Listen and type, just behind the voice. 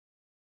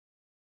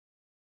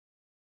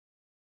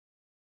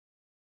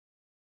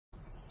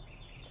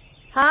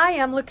Hi,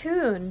 I'm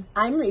Lakoon.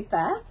 I'm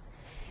Ripa.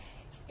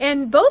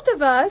 And both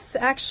of us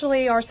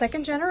actually are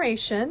second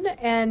generation,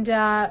 and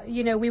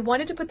we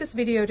wanted to put this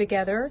video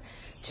together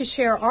to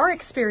share our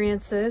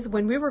experiences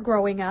when we were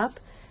growing up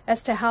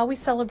as to how we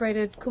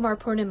celebrated Kumar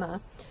Purnima.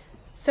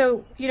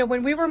 So,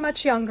 when we were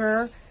much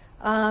younger,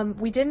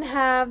 we didn't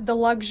have the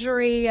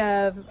luxury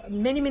of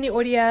many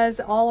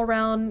Odiyas all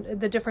around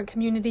the different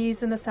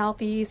communities in the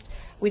Southeast.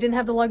 We didn't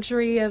have the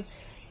luxury of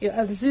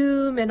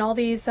Zoom and all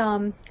these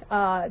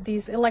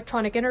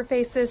electronic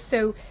interfaces.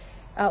 So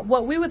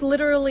what we would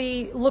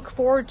literally look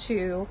forward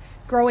to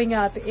growing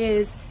up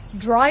is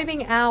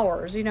driving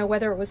hours,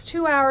 whether it was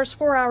 2 hours,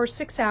 4 hours,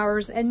 6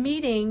 hours, and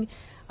meeting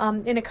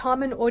in a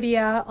common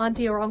Odia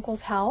auntie or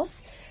uncle's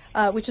house,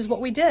 which is what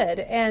we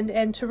did,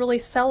 and to really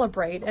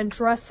celebrate and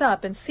dress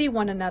up and see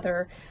one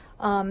another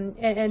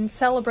and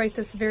celebrate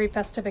this very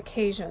festive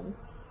occasion.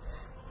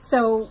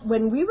 So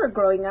when we were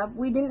growing up,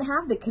 we didn't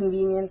have the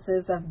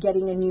conveniences of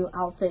getting a new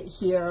outfit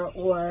here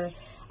or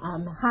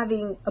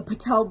having a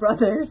Patel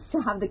Brothers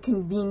to have the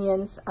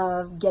convenience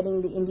of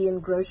getting the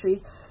Indian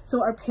groceries.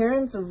 So our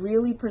parents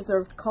really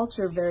preserved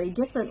culture very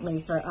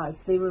differently for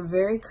us. They were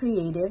very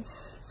creative.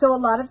 So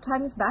a lot of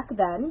times back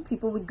then,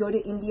 people would go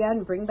to India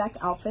and bring back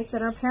outfits,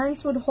 and our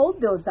parents would hold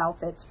those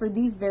outfits for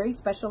these very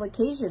special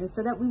occasions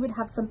so that we would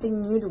have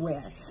something new to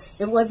wear.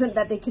 It wasn't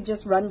that they could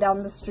just run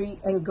down the street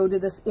and go to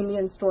this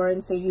Indian store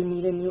and say, you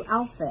need a new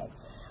outfit.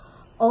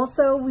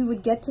 Also, we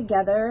would get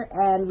together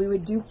and we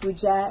would do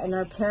puja, and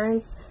our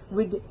parents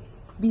would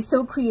be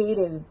so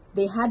creative.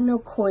 They had no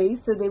koi,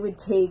 so they would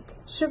take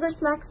sugar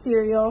smack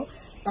cereal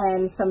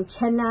and some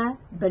chenna,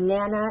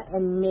 banana,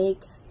 and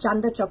make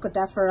chanda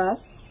chokota for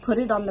us, put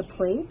it on the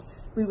plate.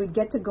 We would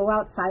get to go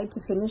outside to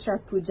finish our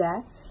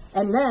puja,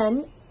 and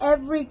then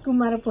every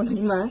Kumara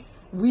Purnima,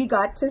 we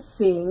got to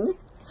sing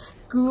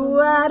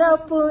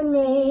Kumara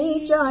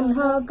Pune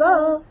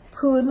Janhaga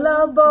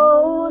Phula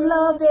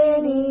Bola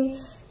Beni.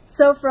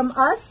 So from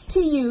us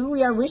to you,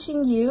 we are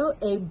wishing you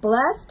a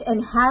blessed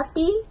and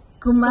happy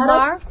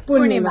Kumara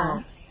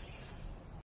Purnima.